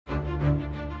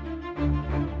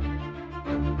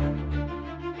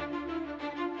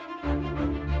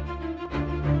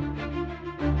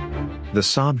The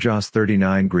Saab JAS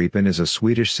 39 Gripen is a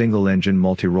Swedish single-engine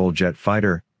multirole jet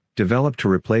fighter, developed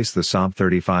to replace the Saab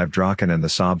 35 Draken and the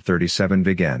Saab 37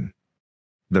 Viggen.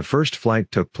 The first flight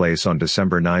took place on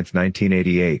December 9,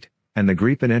 1988, and the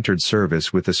Gripen entered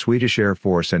service with the Swedish Air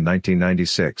Force in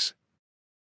 1996.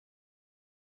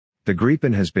 The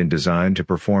Gripen has been designed to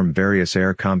perform various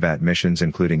air combat missions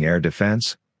including air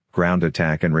defense, ground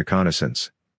attack and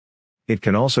reconnaissance. It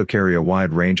can also carry a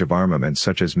wide range of armaments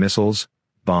such as missiles,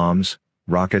 bombs,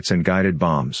 rockets and guided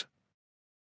bombs.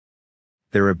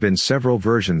 There have been several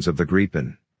versions of the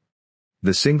Gripen.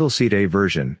 The single-seat A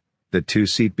version, the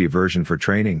two-seat B version for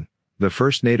training, the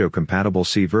first NATO-compatible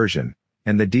C version,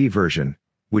 and the D version,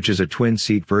 which is a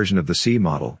twin-seat version of the C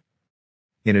model.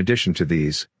 In addition to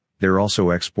these, there are also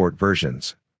export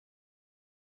versions.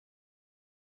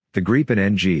 The Gripen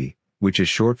NG, which is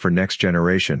short for Next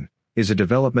Generation, is a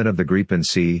development of the Gripen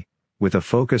C, with a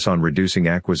focus on reducing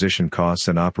acquisition costs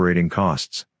and operating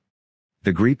costs.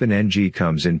 The Gripen NG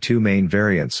comes in two main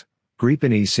variants,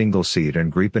 Gripen E single-seat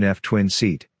and Gripen F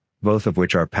twin-seat, both of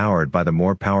which are powered by the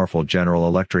more powerful General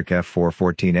Electric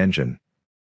F414 engine.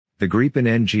 The Gripen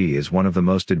NG is one of the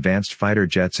most advanced fighter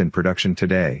jets in production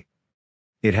today.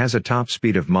 It has a top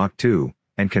speed of Mach 2,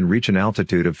 and can reach an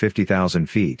altitude of 50,000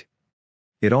 feet.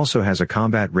 It also has a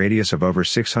combat radius of over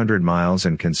 600 miles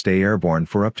and can stay airborne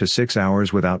for up to 6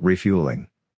 hours without refueling.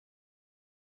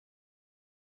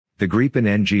 The Gripen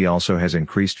NG also has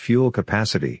increased fuel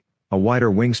capacity, a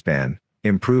wider wingspan,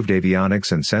 improved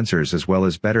avionics and sensors as well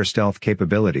as better stealth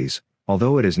capabilities,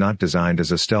 although it is not designed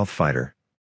as a stealth fighter.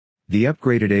 The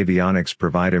upgraded avionics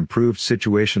provide improved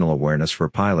situational awareness for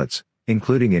pilots,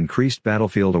 including increased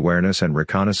battlefield awareness and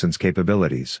reconnaissance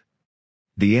capabilities.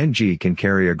 The NG can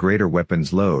carry a greater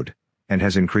weapons load, and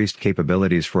has increased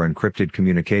capabilities for encrypted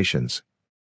communications.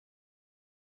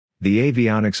 The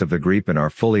avionics of the Gripen are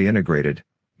fully integrated,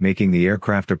 making the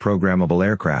aircraft a programmable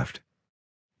aircraft.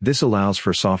 This allows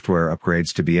for software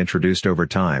upgrades to be introduced over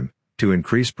time, to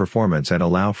increase performance and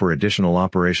allow for additional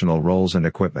operational roles and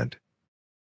equipment.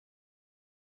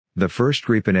 The first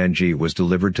Gripen NG was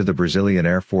delivered to the Brazilian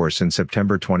Air Force in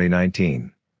September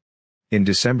 2019. In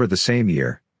December the same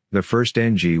year, the first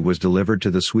NG was delivered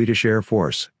to the Swedish Air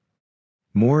Force.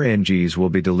 More NGs will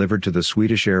be delivered to the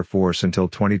Swedish Air Force until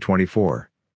 2024.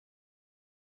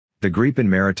 The Gripen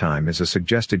Maritime is a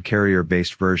suggested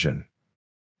carrier-based version.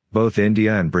 Both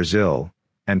India and Brazil,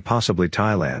 and possibly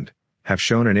Thailand, have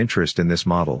shown an interest in this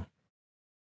model.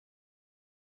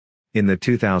 In the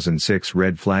 2006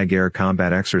 Red Flag Air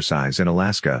Combat Exercise in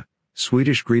Alaska,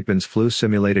 Swedish Gripens flew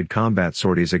simulated combat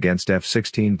sorties against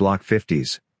F-16 Block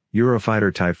 50s,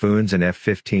 Eurofighter Typhoons and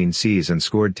F-15Cs and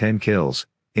scored 10 kills,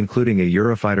 including a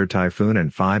Eurofighter Typhoon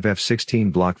and 5 F-16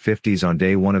 Block 50s on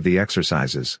day one of the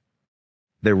exercises.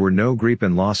 There were no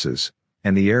Gripen losses,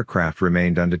 and the aircraft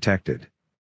remained undetected.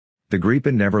 The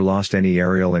Gripen never lost any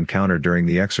aerial encounter during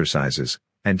the exercises,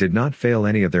 and did not fail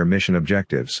any of their mission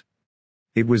objectives.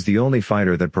 It was the only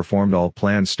fighter that performed all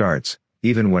planned starts,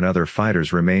 even when other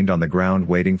fighters remained on the ground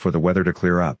waiting for the weather to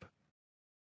clear up.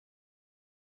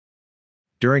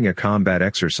 During a combat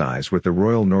exercise with the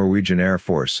Royal Norwegian Air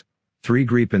Force, 3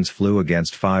 Gripens flew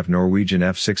against 5 Norwegian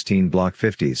F-16 Block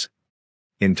 50s.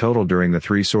 In total during the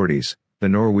 3 sorties, the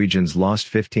Norwegians lost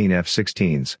 15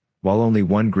 F-16s, while only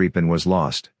 1 Gripen was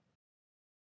lost.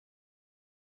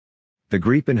 The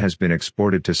Gripen has been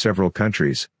exported to several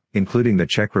countries, including the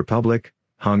Czech Republic,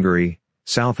 Hungary,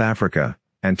 South Africa,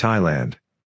 and Thailand.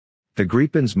 The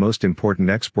Gripen's most important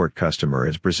export customer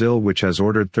is Brazil, which has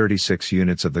ordered 36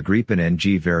 units of the Gripen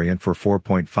NG variant for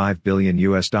 $4.5 billion.